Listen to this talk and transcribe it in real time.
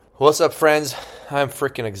What's up, friends? I'm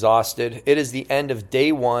freaking exhausted. It is the end of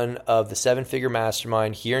day one of the 7-Figure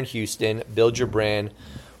Mastermind here in Houston. Build your brand.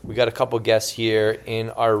 We got a couple guests here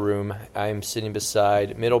in our room. I'm sitting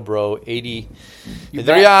beside middle bro, 80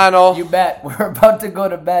 Adriano. You bet. We're about to go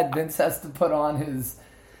to bed. Vince has to put on his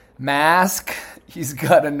mask. He's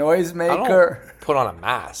got a noisemaker. I don't put on a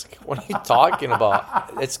mask. What are you talking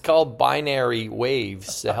about? It's called binary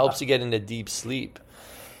waves. It helps you get into deep sleep.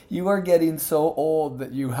 You are getting so old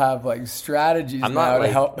that you have like strategies to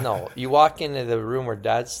help. No, you walk into the room where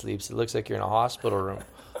dad sleeps, it looks like you're in a hospital room.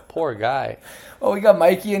 Poor guy. Oh, we got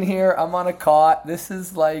Mikey in here. I'm on a cot. This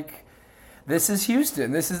is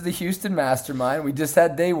Houston. This is the Houston Mastermind. We just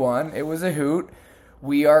had day one. It was a hoot.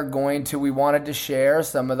 We wanted to share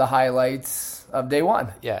some of the highlights of day one.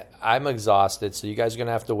 Yeah, I'm exhausted, so you guys are going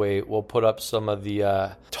to have to wait. We'll put up some of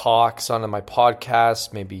the talks onto my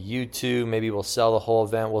podcast, maybe YouTube. Maybe we'll sell the whole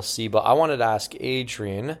event. We'll see. But I wanted to ask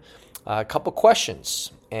Adrian a couple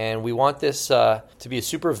questions, and we want this to be a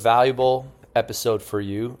super valuable episode for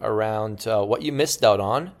you around what you missed out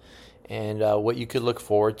on and what you could look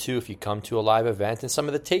forward to if you come to a live event and some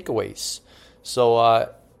of the takeaways.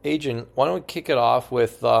 So, Adrian, why don't we kick it off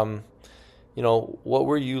with, what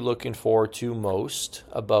were you looking forward to most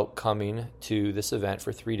about coming to this event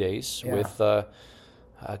for 3 days with a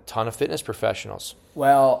ton of fitness professionals?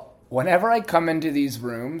 Well, whenever I come into these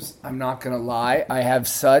rooms, I'm not going to lie, I have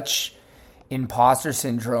such imposter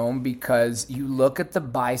syndrome because you look at the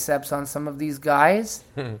biceps on some of these guys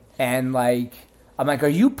and I'm like, are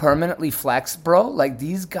you permanently flexed, bro? Like,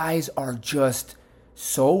 these guys are just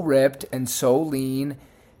so ripped and so lean.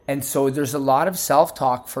 And so there's a lot of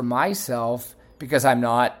self-talk for myself because I'm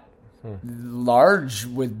not large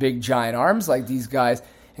with big, giant arms like these guys.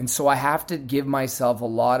 And so I have to give myself a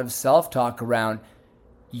lot of self-talk around,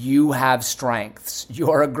 you have strengths.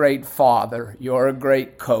 You're a great father. You're a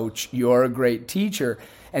great coach. You're a great teacher.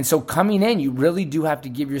 And so coming in, you really do have to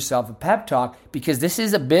give yourself a pep talk because this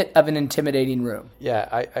is a bit of an intimidating room. Yeah,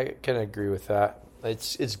 I can agree with that.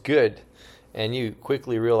 It's good. And you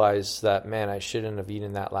quickly realize that, man, I shouldn't have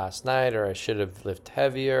eaten that last night, or I should have lifted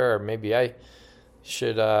heavier, or maybe I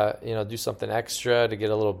should, do something extra to get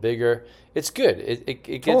a little bigger. It's good.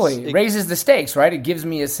 It raises the stakes, right? It gives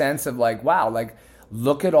me a sense of like, wow, like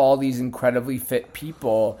look at all these incredibly fit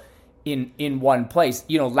people in one place.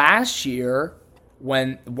 Last year,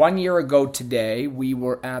 1 year ago today, we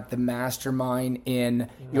were at the Mastermind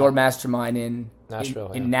your Mastermind in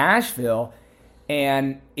Nashville.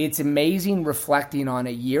 And it's amazing reflecting on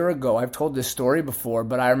a year ago. I've told this story before,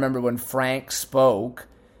 but I remember when Frank spoke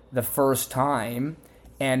the first time,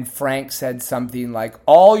 and Frank said something like,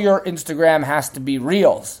 all your Instagram has to be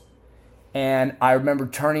reels. And I remember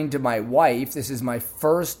turning to my wife. This is my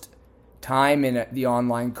first time in the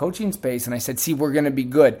online coaching space. And I said, see, we're going to be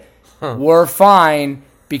good. We're fine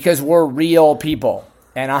because we're real people.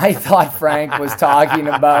 And I thought Frank was talking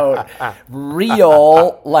about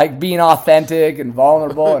real, like being authentic and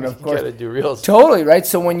vulnerable, and of course, you gotta do real stuff. Totally right.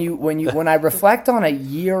 So when I reflect on a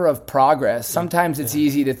year of progress, sometimes it's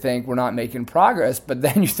easy to think we're not making progress, but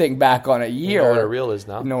then you think back on a year. You know what a real is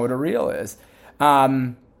now. You know what a real is.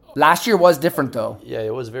 Last year was different, though. Yeah,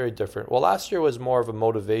 it was very different. Well, last year was more of a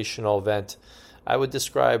motivational event. I would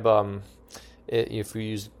describe it, if we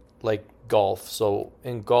use like golf. So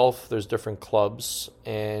in golf, there's different clubs,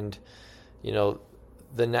 and the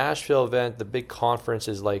Nashville event, the big conference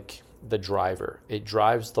is like the driver. It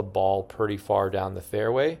drives the ball pretty far down the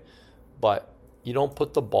fairway, but you don't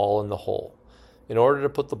put the ball in the hole. In order to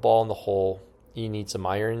put the ball in the hole, you need some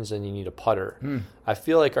irons and you need a putter. I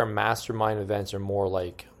feel like our Mastermind events are more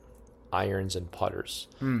like irons and putters.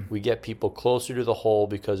 We get people closer to the hole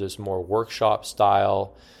because it's more workshop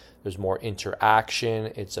style. There's more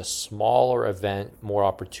interaction. It's a smaller event, more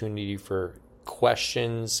opportunity for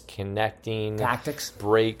questions, connecting, tactics,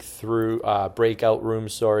 breakout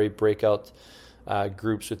rooms, breakout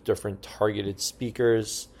groups with different targeted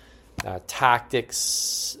speakers,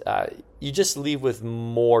 tactics. You just leave with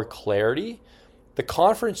more clarity. The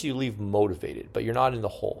conference, you leave motivated, but you're not in the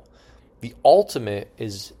hole. The ultimate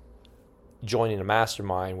is joining a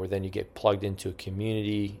mastermind where then you get plugged into a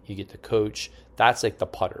community, you get to coach. That's like the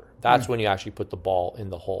putter. That's when you actually put the ball in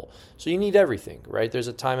the hole. So you need everything, right? There's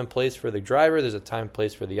a time and place for the driver. There's a time and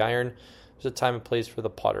place for the iron. There's a time and place for the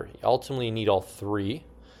putter. You ultimately need all three.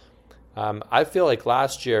 I feel like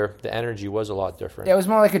last year the energy was a lot different. Yeah, it was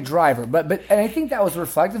more like a driver, but I think that was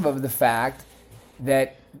reflective of the fact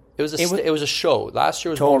that it was a show. Last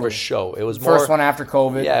year was more of a show. It was first one after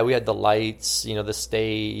COVID. Yeah, we had the lights, the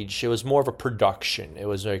stage. It was more of a production. It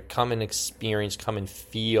was a come and experience, come and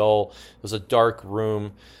feel. It was a dark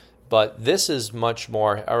room. But this is much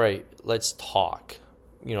more, all right, let's talk.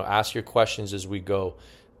 Ask your questions as we go.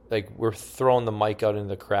 Like, we're throwing the mic out into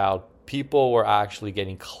the crowd. People were actually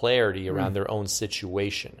getting clarity around their own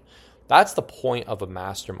situation. That's the point of a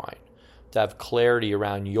mastermind, to have clarity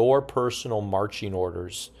around your personal marching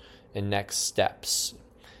orders and next steps.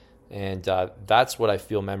 And that's what I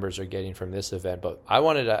feel members are getting from this event. But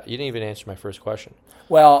you didn't even answer my first question.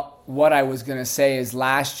 Well, what I was going to say is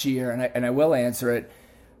last year, and I will answer it,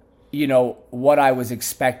 what I was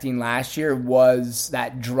expecting last year was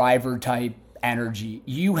that driver type energy.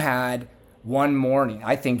 You had one morning,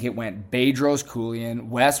 I think it went Bedros Keuilian,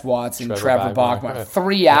 Wes Watson, Trevor Bachman,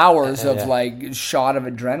 3 hours of like shot of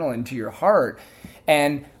adrenaline to your heart.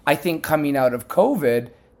 And I think coming out of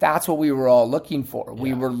COVID, that's what we were all looking for. Yeah.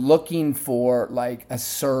 We were looking for like a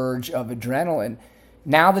surge of adrenaline.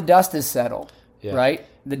 Now the dust is settled, right?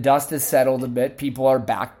 The dust is settled a bit. People are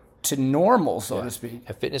back to normal, so to speak.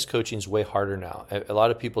 And fitness coaching is way harder now. A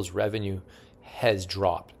lot of people's revenue has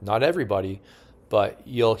dropped. Not everybody, but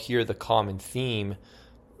you'll hear the common theme.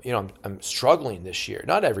 I'm struggling this year.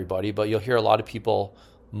 Not everybody, but you'll hear a lot of people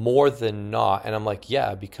more than not. And I'm like,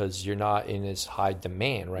 yeah, because you're not in as high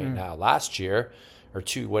demand right now. Last year or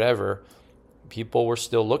two, whatever, people were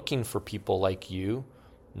still looking for people like you.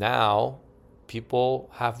 Now people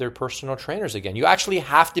have their personal trainers again. You actually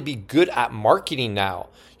have to be good at marketing now.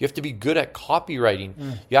 You have to be good at copywriting.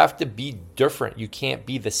 You have to be different. You can't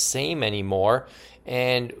be the same anymore.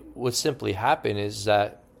 And what simply happened is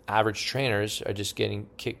that average trainers are just getting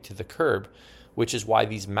kicked to the curb, which is why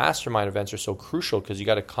these mastermind events are so crucial, because you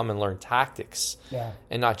got to come and learn tactics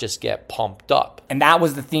and not just get pumped up. And that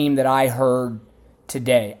was the theme that I heard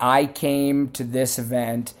today. I came to this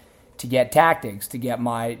event to get tactics, to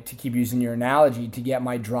keep using your analogy, to get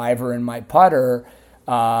my driver and my putter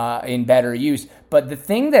in better use. But the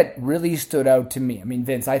thing that really stood out to me, I mean,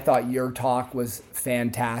 Vince, I thought your talk was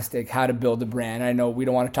fantastic, how to build a brand. I know we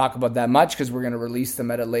don't want to talk about that much because we're going to release them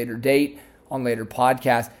at a later date on later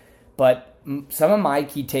podcasts. But some of my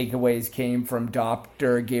key takeaways came from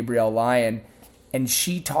Dr. Gabrielle Lyon, and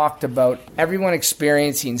she talked about everyone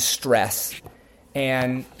experiencing stress.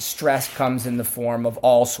 And stress comes in the form of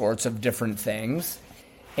all sorts of different things.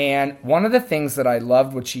 And one of the things that I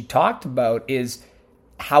loved what she talked about is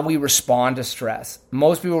how we respond to stress.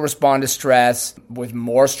 Most people respond to stress with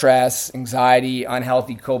more stress, anxiety,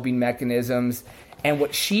 unhealthy coping mechanisms. And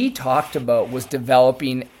what she talked about was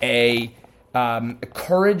developing a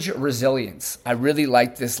courage resilience. I really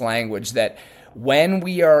like this language, that when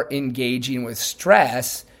we are engaging with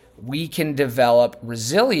stress, we can develop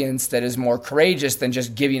resilience that is more courageous than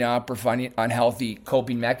just giving up or finding unhealthy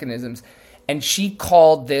coping mechanisms. And she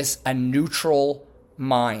called this a neutral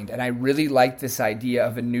mind. And I really like this idea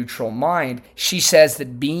of a neutral mind. She says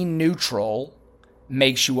that being neutral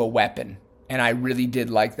makes you a weapon. And I really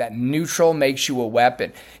did like that. Neutral makes you a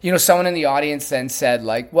weapon. Someone in the audience then said,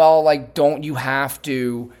 don't you have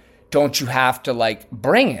to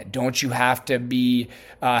bring it? Don't you have to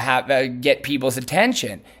get people's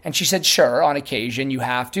attention? And she said, sure, on occasion you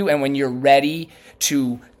have to. And when you're ready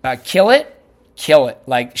to kill it.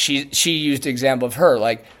 Like she used the example of her,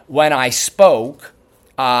 like when I spoke,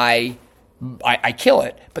 I kill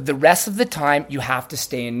it. But the rest of the time you have to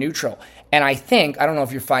stay in neutral. And I don't know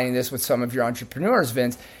if you're finding this with some of your entrepreneurs,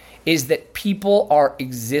 Vince, is that people are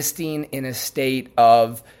existing in a state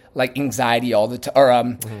of like anxiety all the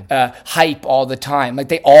time, or hype all the time. Like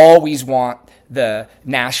they always want the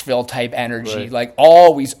Nashville type energy, like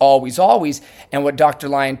always. And what Dr.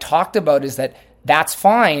 Lyon talked about is that that's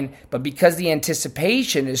fine, but because the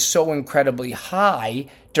anticipation is so incredibly high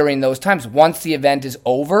during those times, once the event is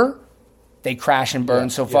over, they crash and burn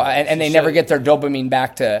so far, and they never get their dopamine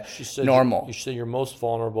back to normal. You said you're most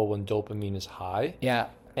vulnerable when dopamine is high. Yeah.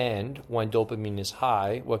 And when dopamine is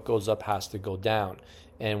high, what goes up has to go down.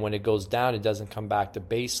 And when it goes down, it doesn't come back to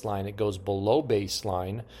baseline. It goes below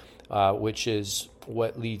baseline, which is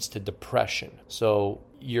what leads to depression. So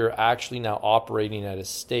you're actually now operating at a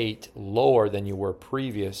state lower than you were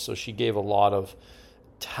previous. So she gave a lot of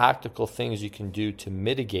tactical things you can do to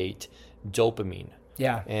mitigate dopamine.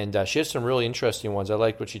 Yeah. And she has some really interesting ones. I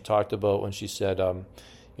liked what she talked about when she said,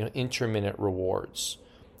 intermittent rewards.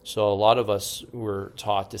 So a lot of us were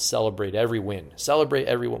taught to celebrate every win. Celebrate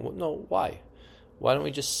every win. Well, no, why? Why don't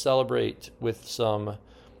we just celebrate with some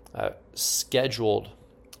scheduled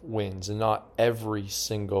wins and not every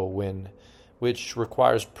single win, which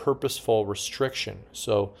requires purposeful restriction.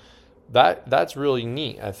 So that's really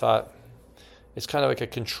neat. I thought it's kind of like a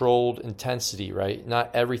controlled intensity, right?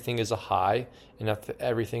 Not everything is a high, and if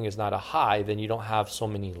everything is not a high, then you don't have so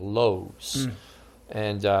many lows.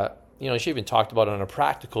 And she even talked about it on a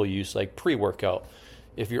practical use, like pre-workout.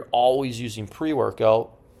 If you're always using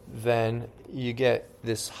pre-workout, then you get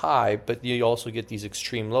this high, but you also get these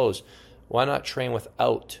extreme lows. Why not train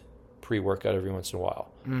without pre-workout every once in a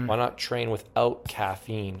while? Why not train without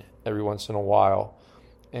caffeine every once in a while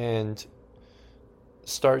and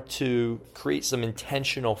start to create some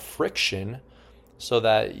intentional friction so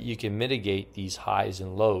that you can mitigate these highs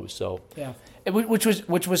and lows? So yeah, which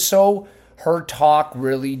was so, her talk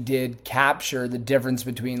really did capture the difference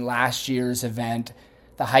between last year's event,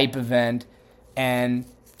 the hype event, and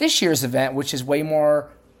this year's event, which is way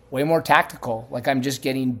more tactical. Like, I'm just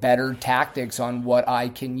getting better tactics on what I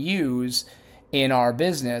can use in our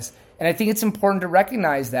business. And I think it's important to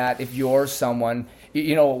recognize that if you're someone,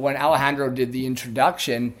 when Alejandro did the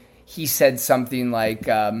introduction, he said something like,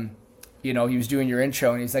 he was doing your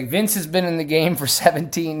intro and he's like, Vince has been in the game for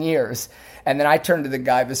 17 years. And then I turned to the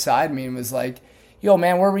guy beside me and was like, yo,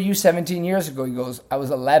 man, where were you 17 years ago? He goes, I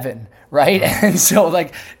was 11, right? And so,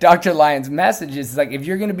 like, Dr. Lyon's message is, like, if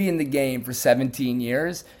you're going to be in the game for 17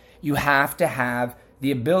 years, you have to have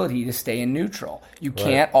the ability to stay in neutral. You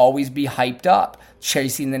can't always be hyped up,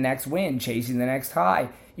 chasing the next win, chasing the next high.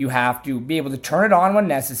 You have to be able to turn it on when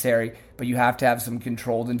necessary, but you have to have some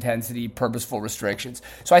controlled intensity, purposeful restrictions.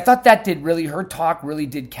 So I thought that her talk really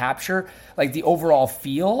did capture, like, the overall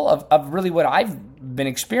feel of really what I've been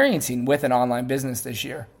experiencing with an online business this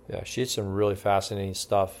year. Yeah, she had some really fascinating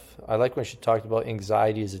stuff. I like when she talked about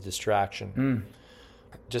anxiety as a distraction.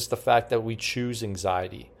 Just the fact that we choose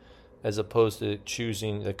anxiety as opposed to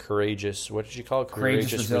choosing the courageous, what did you call it?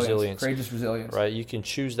 Courageous resilience. Courageous resilience. Right, you can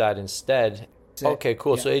choose that instead. Okay,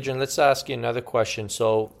 cool. Yeah. So, Adrian, let's ask you another question.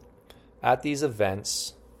 So, at these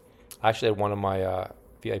events, I actually had one of my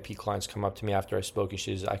VIP clients come up to me after I spoke, and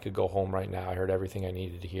she says, I could go home right now. I heard everything I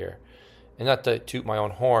needed to hear. And not to toot my own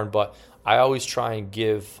horn, but I always try and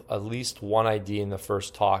give at least one idea in the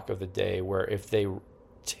first talk of the day where if they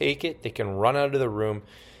take it, they can run out of the room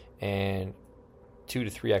and 2 to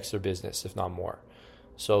 3x their business, if not more.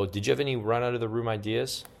 So, did you have any run out of the room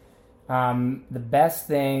ideas? The best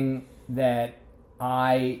thing that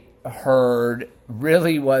I heard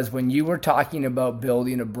really was when you were talking about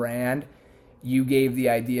building a brand, you gave the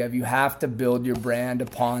idea of you have to build your brand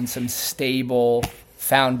upon some stable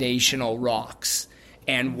foundational rocks.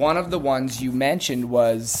 And one of the ones you mentioned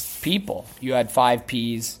was people. You had 5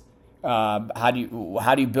 Ps. How do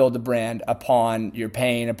you build a brand? Upon your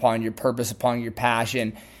pain, upon your purpose, upon your passion.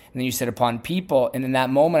 And then you said upon people. And in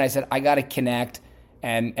that moment I said, I got to connect.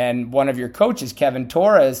 And one of your coaches, Kevin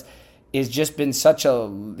Torres, he's been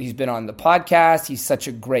on the podcast. He's such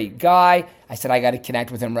a great guy. I said, I got to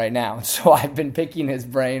connect with him right now. So I've been picking his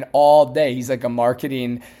brain all day. He's like a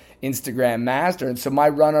marketing Instagram master. And so my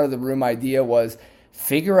run out of the room idea was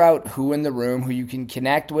figure out who in the room, who you can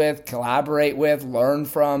connect with, collaborate with, learn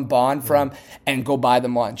from, bond from, and go buy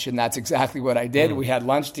them lunch. And that's exactly what I did. We had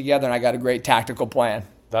lunch together and I got a great tactical plan.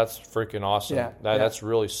 That's freaking awesome. Yeah, That's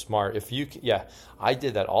really smart. I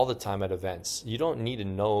did that all the time at events. You don't need to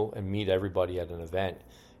know and meet everybody at an event.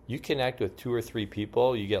 You connect with 2 or 3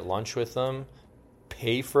 people, you get lunch with them,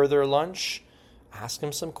 pay for their lunch, ask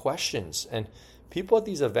them some questions. And people at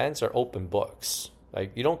these events are open books.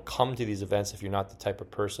 Like, you don't come to these events if you're not the type of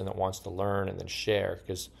person that wants to learn and then share,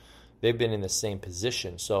 because they've been in the same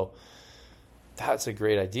position. So that's a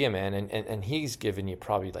great idea, man. And he's giving you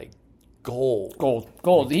probably like gold.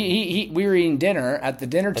 We were eating dinner at the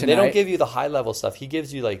dinner tonight. And they don't give you the high level stuff. He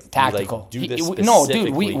gives you like tactical. Do this specifically. No,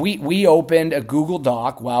 dude. We opened a Google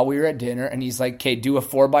Doc while we were at dinner, and he's like, "Okay, do a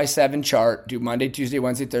 4x7 chart. Do Monday, Tuesday,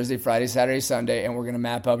 Wednesday, Thursday, Friday, Saturday, Sunday, and we're gonna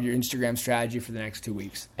map out your Instagram strategy for the next 2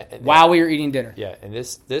 weeks." While we were eating dinner. Yeah, and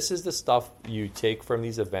this is the stuff you take from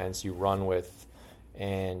these events, you run with.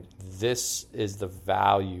 And this is the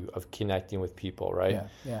value of connecting with people, right?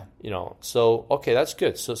 Yeah. So, okay, that's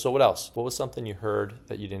good. So what else? What was something you heard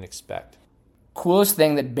that you didn't expect? Coolest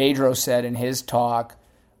thing that Bedros said in his talk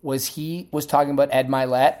was he was talking about Ed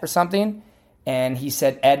Milet or something, and he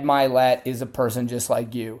said Ed Milet is a person just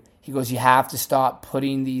like you. He goes, you have to stop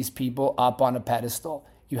putting these people up on a pedestal.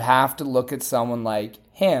 You have to look at someone like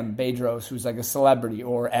him, Bedros, who's like a celebrity,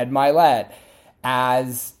 or Ed Milet,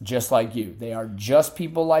 as just like you. They are just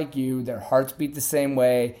people like you. Their hearts beat the same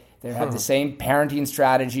way. They have the same parenting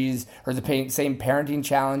strategies or the same parenting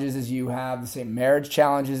challenges as you have, the same marriage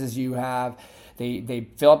challenges as you have. They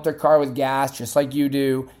fill up their car with gas just like you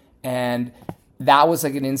do. And that was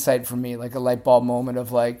like an insight for me, like a light bulb moment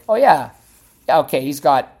of like, oh yeah, okay, he's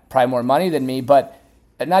got probably more money than me, but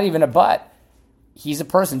not even a but. He's a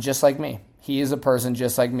person just like me. He is a person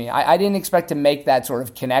just like me. I didn't expect to make that sort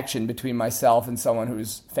of connection between myself and someone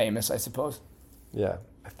who's famous, I suppose. Yeah.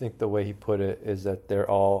 I think the way he put it is that they're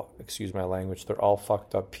all, excuse my language, they're all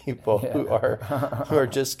fucked up people who are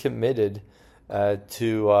just committed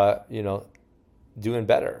to doing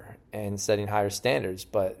better and setting higher standards.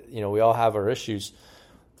 But we all have our issues.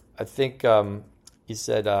 I think he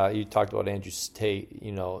said you talked about Andrew Tate.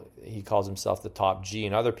 He calls himself the top G,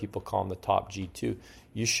 and other people call him the top G too.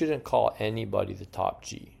 You shouldn't call anybody the top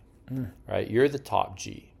G, right? You're the top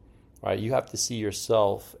G, right? You have to see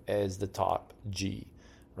yourself as the top G.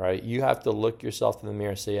 Right, you have to look yourself in the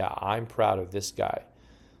mirror and say, yeah, I'm proud of this guy.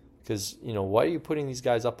 Because, why are you putting these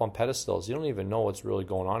guys up on pedestals? You don't even know what's really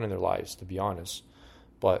going on in their lives, to be honest.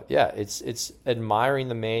 But yeah, it's admiring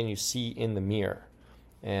the man you see in the mirror.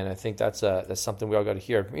 And I think that's something we all got to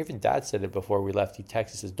hear. Even Dad said it before we left. He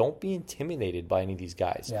texted, he says, don't be intimidated by any of these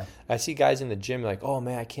guys. Yeah. I see guys in the gym like, oh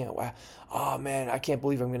man, I can't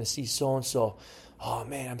believe I'm going to see so-and-so. Oh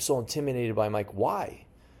man, I'm so intimidated by him. Like, why?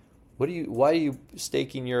 Why are you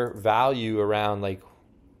staking your value around like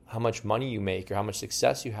how much money you make or how much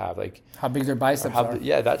success you have? Like how big their biceps are.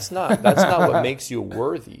 Yeah, that's not what makes you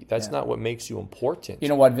worthy. That's not what makes you important. You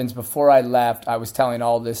know what, Vince? Before I left, I was telling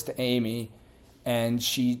all this to Amy, and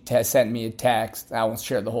she sent me a text. I won't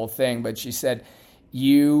share the whole thing, but she said,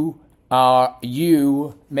 "You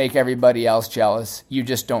make everybody else jealous. You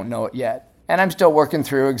just don't know it yet." And I'm still working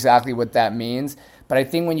through exactly what that means. But I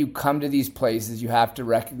think when you come to these places, you have to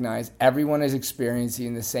recognize everyone is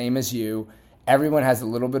experiencing the same as you. Everyone has a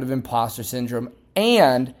little bit of imposter syndrome,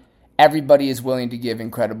 and everybody is willing to give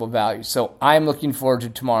incredible value. So I'm looking forward to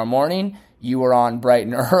tomorrow morning. You are on bright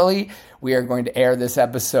and early. We are going to air this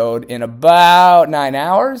episode in about 9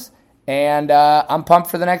 hours, and I'm pumped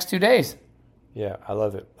for the next 2 days. Yeah, I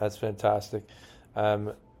love it. That's fantastic.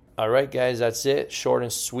 All right, guys, that's it. Short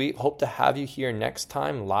and sweet. Hope to have you here next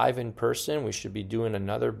time, live in person. We should be doing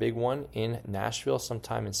another big one in Nashville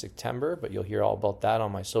sometime in September, but you'll hear all about that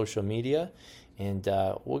on my social media. And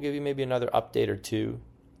we'll give you maybe another update or two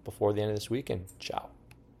before the end of this weekend. Ciao.